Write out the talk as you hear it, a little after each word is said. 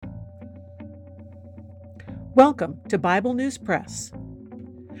Welcome to Bible News Press.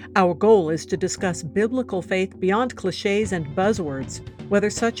 Our goal is to discuss biblical faith beyond cliches and buzzwords, whether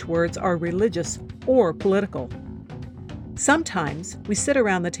such words are religious or political. Sometimes we sit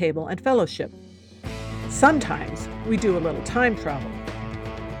around the table and fellowship. Sometimes we do a little time travel.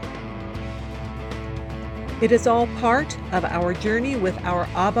 It is all part of our journey with our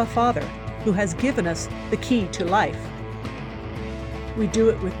Abba Father, who has given us the key to life. We do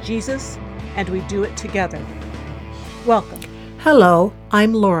it with Jesus, and we do it together. Welcome. Hello,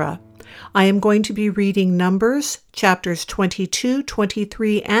 I'm Laura. I am going to be reading Numbers, chapters 22,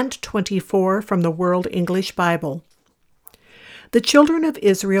 23, and 24 from the World English Bible. The children of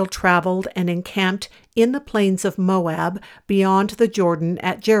Israel traveled and encamped in the plains of Moab beyond the Jordan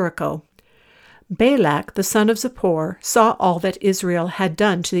at Jericho. Balak, the son of Zippor, saw all that Israel had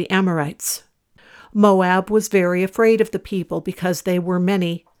done to the Amorites. Moab was very afraid of the people because they were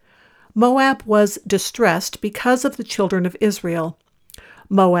many. Moab was distressed because of the children of Israel.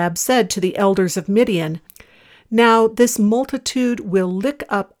 Moab said to the elders of Midian, "Now this multitude will lick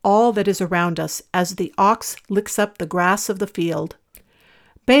up all that is around us, as the ox licks up the grass of the field."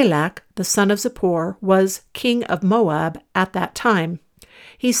 Balak, the son of Zippor, was king of Moab at that time.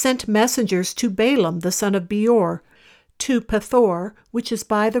 He sent messengers to Balaam, the son of Beor, to Pethor, which is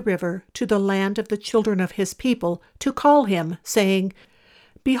by the river, to the land of the children of his people, to call him, saying,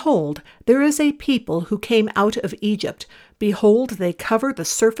 "Behold, there is a people who came out of Egypt. Behold, they cover the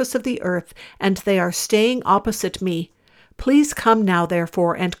surface of the earth, and they are staying opposite me. Please come now,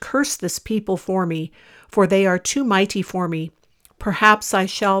 therefore, and curse this people for me, for they are too mighty for me. Perhaps I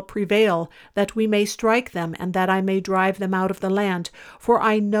shall prevail, that we may strike them, and that I may drive them out of the land. For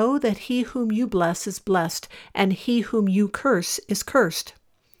I know that he whom you bless is blessed, and he whom you curse is cursed."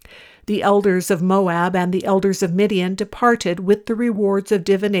 The elders of Moab and the elders of Midian departed with the rewards of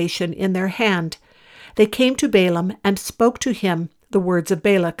divination in their hand. They came to Balaam and spoke to him the words of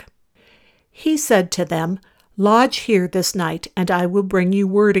Balak. He said to them, "Lodge here this night, and I will bring you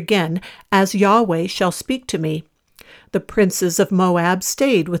word again, as Yahweh shall speak to me." The princes of Moab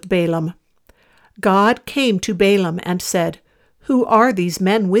stayed with Balaam. God came to Balaam and said, "Who are these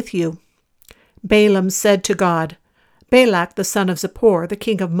men with you?" Balaam said to God, "Balak the son of Zippor, the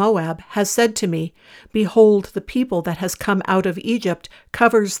king of Moab, has said to me, Behold, the people that has come out of Egypt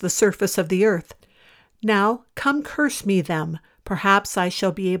covers the surface of the earth. Now come curse me them. Perhaps I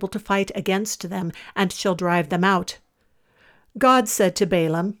shall be able to fight against them, and shall drive them out." God said to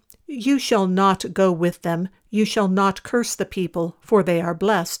Balaam, "You shall not go with them. You shall not curse the people, for they are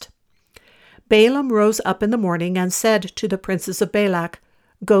blessed." Balaam rose up in the morning and said to the princes of Balak,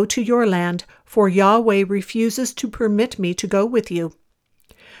 "Go to your land, for Yahweh refuses to permit me to go with you."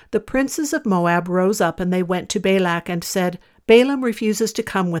 The princes of Moab rose up, and they went to Balak and said, "Balaam refuses to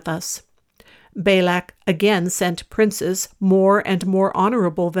come with us." Balak again sent princes more and more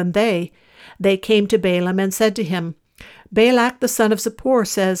honorable than they. They came to Balaam and said to him, "Balak the son of Zippor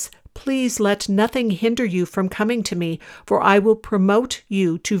says, Please let nothing hinder you from coming to me, for I will promote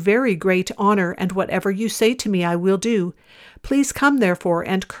you to very great honor, and whatever you say to me I will do. Please come, therefore,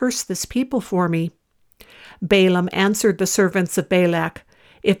 and curse this people for me." Balaam answered the servants of Balak,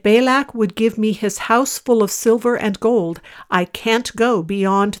 "If Balak would give me his house full of silver and gold, I can't go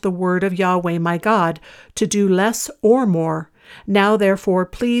beyond the word of Yahweh my God, to do less or more. Now, therefore,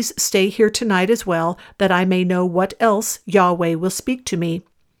 please stay here tonight as well, that I may know what else Yahweh will speak to me."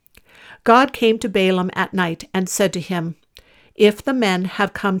 God came to Balaam at night and said to him, "If the men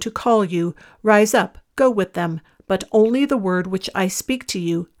have come to call you, rise up, go with them, but only the word which I speak to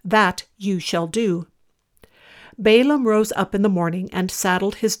you, that you shall do." Balaam rose up in the morning and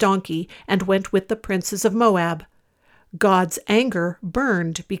saddled his donkey and went with the princes of Moab. God's anger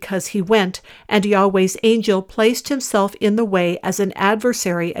burned because he went, and Yahweh's angel placed himself in the way as an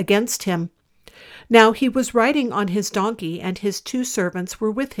adversary against him. Now he was riding on his donkey, and his two servants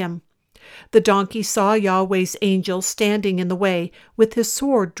were with him. The donkey saw Yahweh's angel standing in the way, with his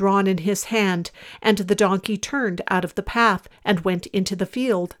sword drawn in his hand, and the donkey turned out of the path and went into the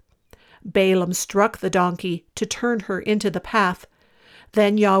field. Balaam struck the donkey to turn her into the path.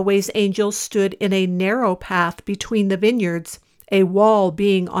 Then Yahweh's angel stood in a narrow path between the vineyards, a wall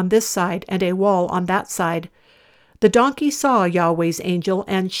being on this side and a wall on that side. The donkey saw Yahweh's angel,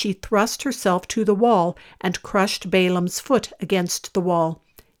 and she thrust herself to the wall and crushed Balaam's foot against the wall.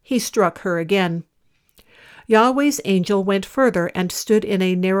 He struck her again. Yahweh's angel went further and stood in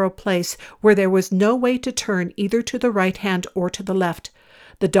a narrow place where there was no way to turn either to the right hand or to the left.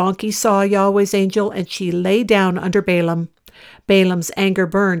 The donkey saw Yahweh's angel, and she lay down under Balaam. Balaam's anger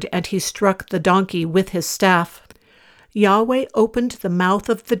burned, and he struck the donkey with his staff. Yahweh opened the mouth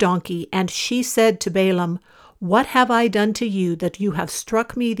of the donkey, and she said to Balaam, What have I done to you that you have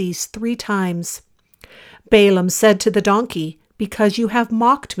struck me these 3 times? Balaam said to the donkey, Because you have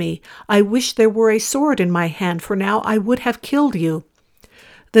mocked me, I wish there were a sword in my hand, for now I would have killed you.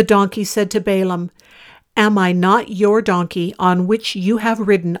 The donkey said to Balaam, Am I not your donkey on which you have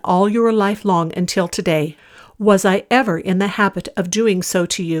ridden all your life long until today? Was I ever in the habit of doing so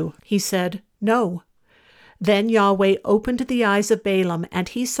to you? He said, No. Then Yahweh opened the eyes of Balaam, and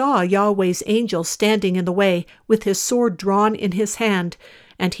he saw Yahweh's angel standing in the way, with his sword drawn in his hand,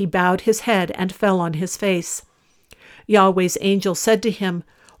 and he bowed his head and fell on his face. Yahweh's angel said to him,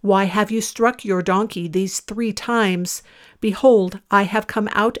 Why have you struck your donkey these 3 times? Behold, I have come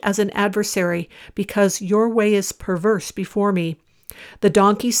out as an adversary, because your way is perverse before me. The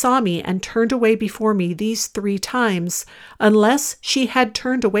donkey saw me and turned away before me these 3 times. Unless she had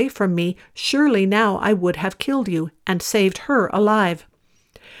turned away from me, surely now I would have killed you and saved her alive.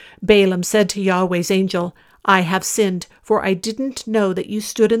 Balaam said to Yahweh's angel, I have sinned, for I didn't know that you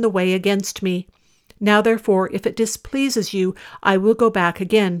stood in the way against me. Now therefore, if it displeases you, I will go back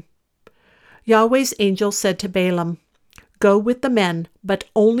again. Yahweh's angel said to Balaam, Go with the men, but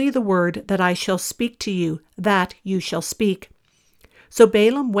only the word that I shall speak to you, that you shall speak. So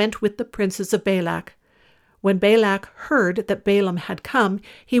Balaam went with the princes of Balak. When Balak heard that Balaam had come,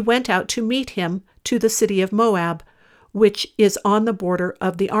 he went out to meet him to the city of Moab, which is on the border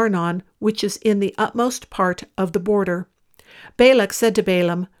of the Arnon, which is in the utmost part of the border. Balak said to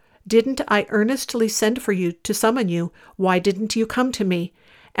Balaam, Didn't I earnestly send for you to summon you? Why didn't you come to me?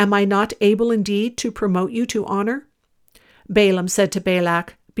 Am I not able indeed to promote you to honor? Balaam said to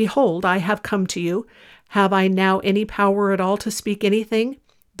Balak, Behold, I have come to you. Have I now any power at all to speak anything?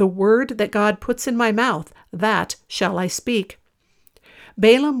 The word that God puts in my mouth, that shall I speak.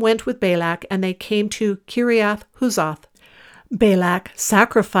 Balaam went with Balak, and they came to Kiriath Huzoth. Balak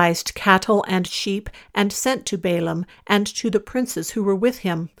sacrificed cattle and sheep, and sent to Balaam and to the princes who were with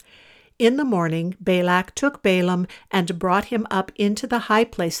him. In the morning Balak took Balaam and brought him up into the high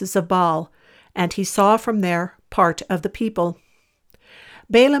places of Baal, and he saw from there part of the people.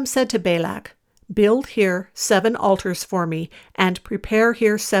 Balaam said to Balak, Build here 7 altars for me, and prepare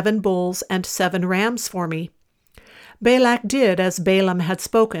here 7 bulls and 7 rams for me. Balak did as Balaam had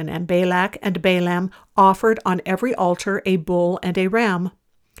spoken, and Balak and Balaam offered on every altar a bull and a ram.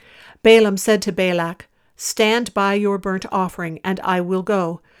 Balaam said to Balak, Stand by your burnt offering, and I will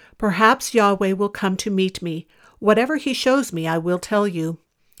go. Perhaps Yahweh will come to meet me. Whatever he shows me, I will tell you.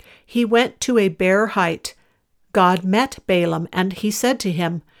 He went to a bare height. God met Balaam, and he said to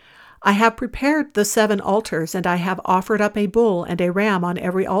him, I have prepared the 7 altars, and I have offered up a bull and a ram on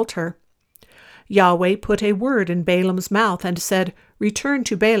every altar. Yahweh put a word in Balaam's mouth and said, Return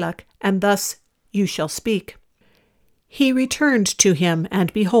to Balak, and thus you shall speak. He returned to him,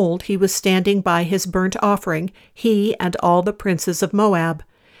 and behold, he was standing by his burnt offering, he and all the princes of Moab.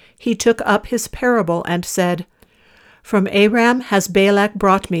 He took up his parable and said, From Aram has Balak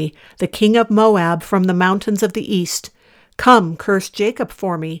brought me, the king of Moab from the mountains of the east. Come, curse Jacob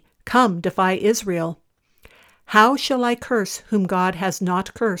for me. Come, defy Israel. How shall I curse whom God has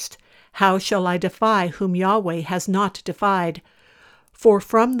not cursed? How shall I defy whom Yahweh has not defied? For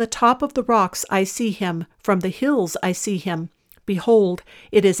from the top of the rocks I see him, from the hills I see him. Behold,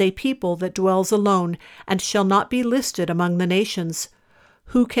 it is a people that dwells alone, and shall not be listed among the nations.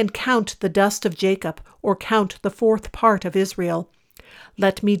 Who can count the dust of Jacob, or count the 4th part of Israel?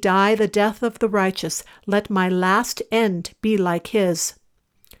 Let me die the death of the righteous, let my last end be like his.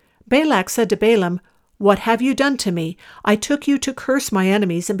 Balak said to Balaam, What have you done to me? I took you to curse my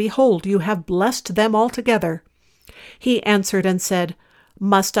enemies, and behold, you have blessed them altogether. He answered and said,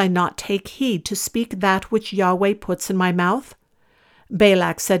 Must I not take heed to speak that which Yahweh puts in my mouth?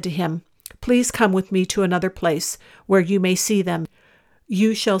 Balak said to him, Please come with me to another place, where you may see them.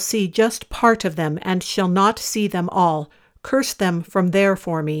 You shall see just part of them, and shall not see them all. Curse them from there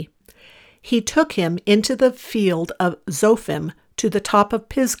for me. He took him into the field of Zophim, to the top of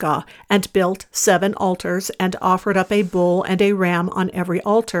Pisgah, and built 7 altars, and offered up a bull and a ram on every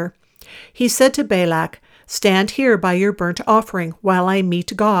altar. He said to Balak, Stand here by your burnt offering, while I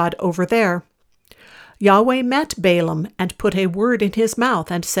meet God over there. Yahweh met Balaam, and put a word in his mouth,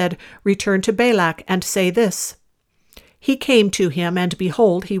 and said, Return to Balak, and say this. He came to him, and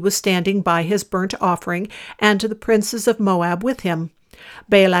behold, he was standing by his burnt offering, and the princes of Moab with him.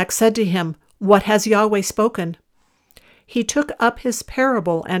 Balak said to him, What has Yahweh spoken? He took up his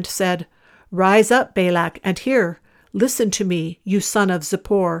parable and said, Rise up, Balak, and hear. Listen to me, you son of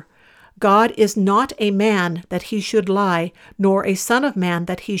Zippor. God is not a man that he should lie, nor a son of man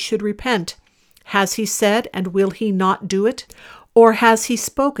that he should repent. Has he said, and will he not do it? Or has he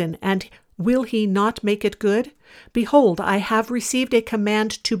spoken, and Will he not make it good? Behold, I have received a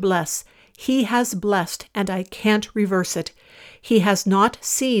command to bless. He has blessed, and I can't reverse it. He has not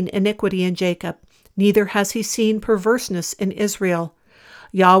seen iniquity in Jacob, neither has he seen perverseness in Israel.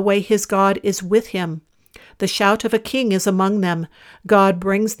 Yahweh his God is with him. The shout of a king is among them. God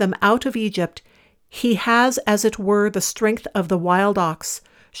brings them out of Egypt. He has, as it were, the strength of the wild ox.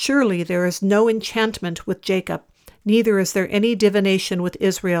 Surely there is no enchantment with Jacob, neither is there any divination with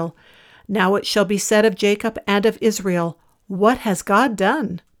Israel. Now it shall be said of Jacob and of Israel, What has God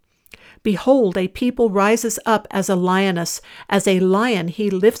done? Behold, a people rises up as a lioness, as a lion he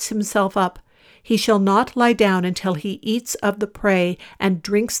lifts himself up. He shall not lie down until he eats of the prey and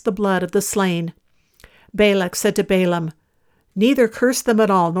drinks the blood of the slain. Balak said to Balaam, Neither curse them at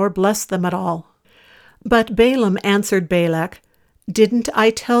all, nor bless them at all. But Balaam answered Balak, Didn't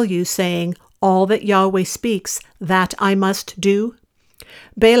I tell you, saying, All that Yahweh speaks, that I must do?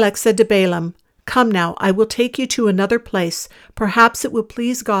 Balak said to Balaam, Come now, I will take you to another place. Perhaps it will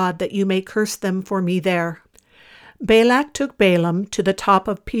please God that you may curse them for me there. Balak took Balaam to the top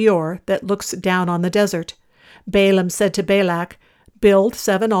of Peor that looks down on the desert. Balaam said to Balak, Build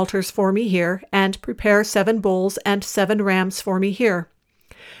 7 altars for me here, and prepare 7 bulls and 7 rams for me here.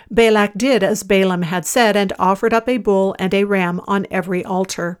 Balak did as Balaam had said, and offered up a bull and a ram on every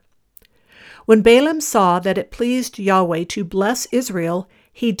altar. When Balaam saw that it pleased Yahweh to bless Israel,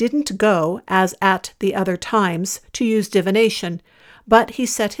 he didn't go, as at the other times, to use divination, but he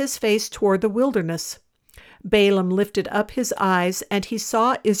set his face toward the wilderness. Balaam lifted up his eyes, and he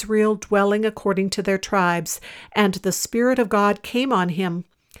saw Israel dwelling according to their tribes, and the Spirit of God came on him.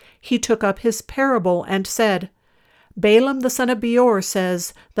 He took up his parable and said, Balaam the son of Beor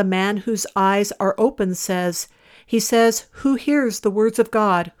says, the man whose eyes are open says, he says, Who hears the words of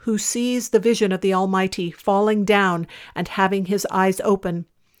God, who sees the vision of the Almighty falling down and having his eyes open?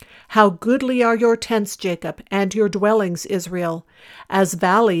 How goodly are your tents, Jacob, and your dwellings, Israel! As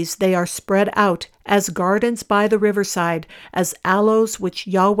valleys they are spread out, as gardens by the riverside, as aloes which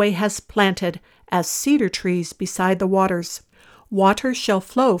Yahweh has planted, as cedar trees beside the waters. Water shall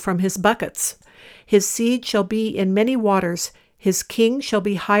flow from his buckets. His seed shall be in many waters. His king shall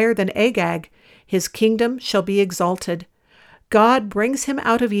be higher than Agag. His kingdom shall be exalted. God brings him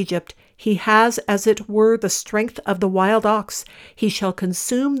out of Egypt. He has, as it were, the strength of the wild ox. He shall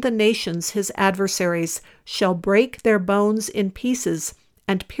consume the nations, his adversaries, shall break their bones in pieces,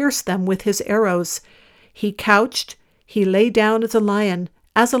 and pierce them with his arrows. He couched, he lay down as a lion,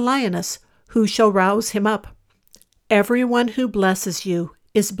 as a lioness. Who shall rouse him up? Everyone who blesses you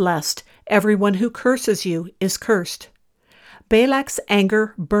is blessed. Everyone who curses you is cursed. Balak's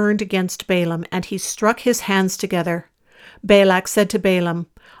anger burned against Balaam, and he struck his hands together. Balak said to Balaam,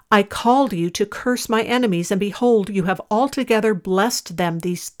 I called you to curse my enemies, and behold, you have altogether blessed them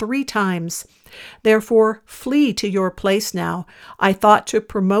these 3 times. Therefore flee to your place now. I thought to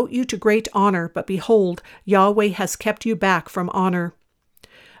promote you to great honor, but behold, Yahweh has kept you back from honor.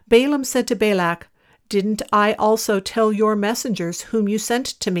 Balaam said to Balak, Didn't I also tell your messengers whom you sent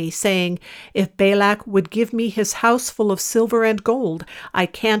to me, saying, If Balak would give me his house full of silver and gold, I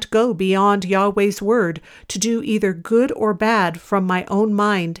can't go beyond Yahweh's word, to do either good or bad from my own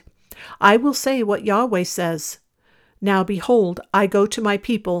mind. I will say what Yahweh says. Now behold, I go to my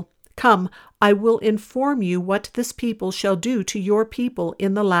people. Come, I will inform you what this people shall do to your people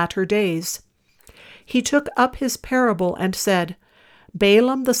in the latter days. He took up his parable and said,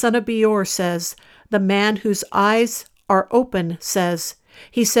 Balaam the son of Beor says, the man whose eyes are open says,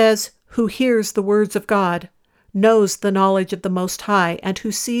 he says, who hears the words of God, knows the knowledge of the Most High, and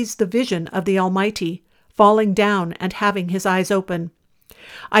who sees the vision of the Almighty, falling down and having his eyes open.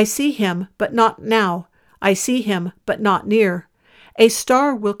 I see him, but not now. I see him, but not near. A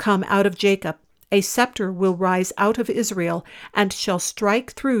star will come out of Jacob. A scepter will rise out of Israel, and shall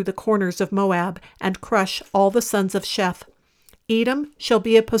strike through the corners of Moab, and crush all the sons of Sheth. Edom shall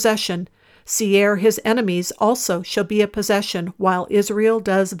be a possession. Seir his enemies also shall be a possession, while Israel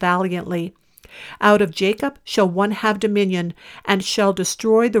does valiantly. Out of Jacob shall one have dominion, and shall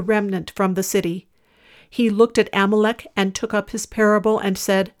destroy the remnant from the city. He looked at Amalek and took up his parable and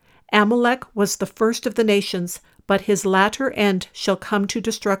said, Amalek was the first of the nations, but his latter end shall come to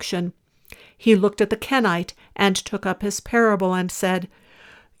destruction. He looked at the Kenite and took up his parable and said,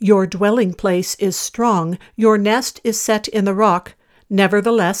 Your dwelling place is strong, your nest is set in the rock.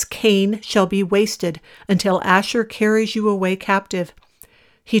 Nevertheless, Cain shall be wasted until Asher carries you away captive.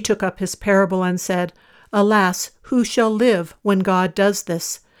 He took up his parable and said, Alas, who shall live when God does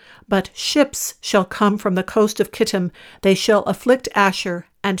this? But ships shall come from the coast of Kittim. They shall afflict Asher,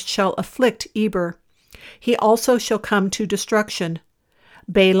 and shall afflict Eber. He also shall come to destruction.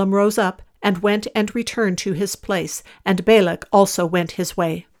 Balaam rose up and went and returned to his place, and Balak also went his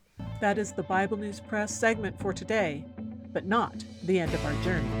way. That is the Bible News Press segment for today, but not the end of our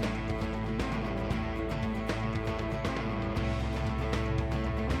journey.